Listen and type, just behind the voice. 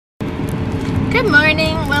Good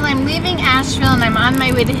morning. Well, I'm leaving Asheville and I'm on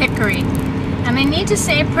my way to Hickory. And I need to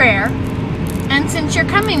say a prayer. And since you're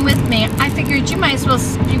coming with me, I figured you might as well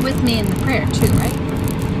be with me in the prayer too,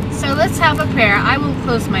 right? So let's have a prayer. I will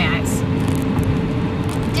close my eyes.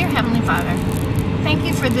 Dear Heavenly Father, thank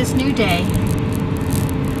you for this new day,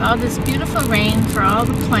 for all this beautiful rain, for all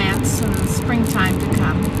the plants and the springtime to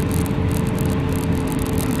come.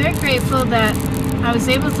 I'm very grateful that I was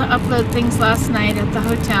able to upload things last night at the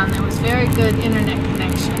hotel and there was very good internet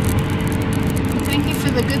connection. And thank you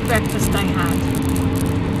for the good breakfast I had.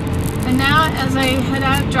 And now as I head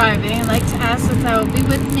out driving, I'd like to ask that Thou will be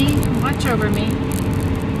with me and watch over me.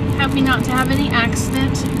 Help me not to have any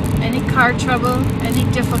accident, any car trouble, any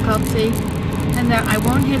difficulty, and that I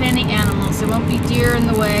won't hit any animals. There won't be deer in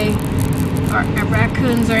the way, or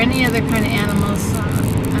raccoons, or any other kind of animals,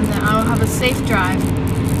 and that I'll have a safe drive.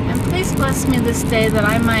 And please bless me this day that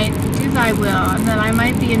I might do Thy will, and that I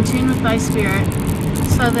might be in tune with Thy Spirit,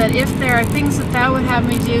 so that if there are things that Thou would have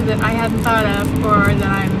me do that I hadn't thought of, or that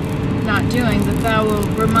I'm not doing, that Thou will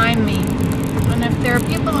remind me. And if there are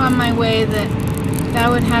people on my way that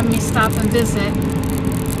Thou would have me stop and visit,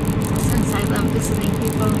 since I love visiting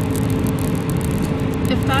people,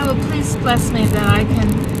 if Thou will please bless me that I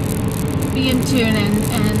can be in tune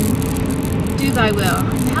and do Thy will.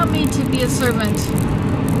 And help me to be a servant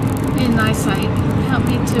in Thy sight. Help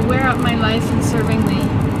me to wear out my life in serving Thee.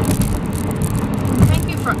 And thank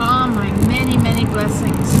you for all my many, many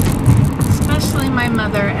blessings, especially my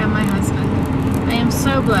mother and my husband. I am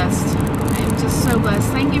so blessed. I am just so blessed.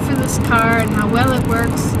 Thank you for this car and how well it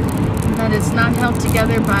works, and that it's not held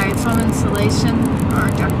together by foam insulation or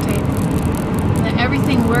duct tape. That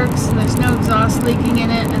everything works and there's no exhaust leaking in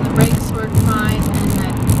it, and the brakes work fine, and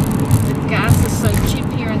that the gas is so cheap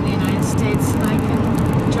here in the United States that I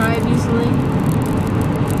can drive easily.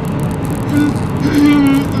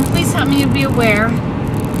 And please help me to be aware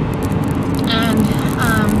and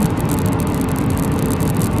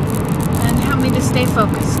help me to stay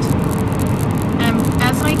focused. And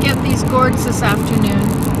as I get these gourds this afternoon,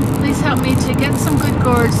 please help me to get some good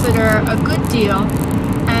gourds that are a good deal,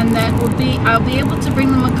 and that I'll be able to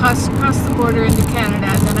bring them across the border into Canada,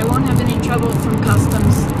 and that I won't have any trouble from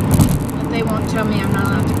customs, that they won't tell me I'm not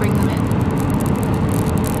allowed to bring them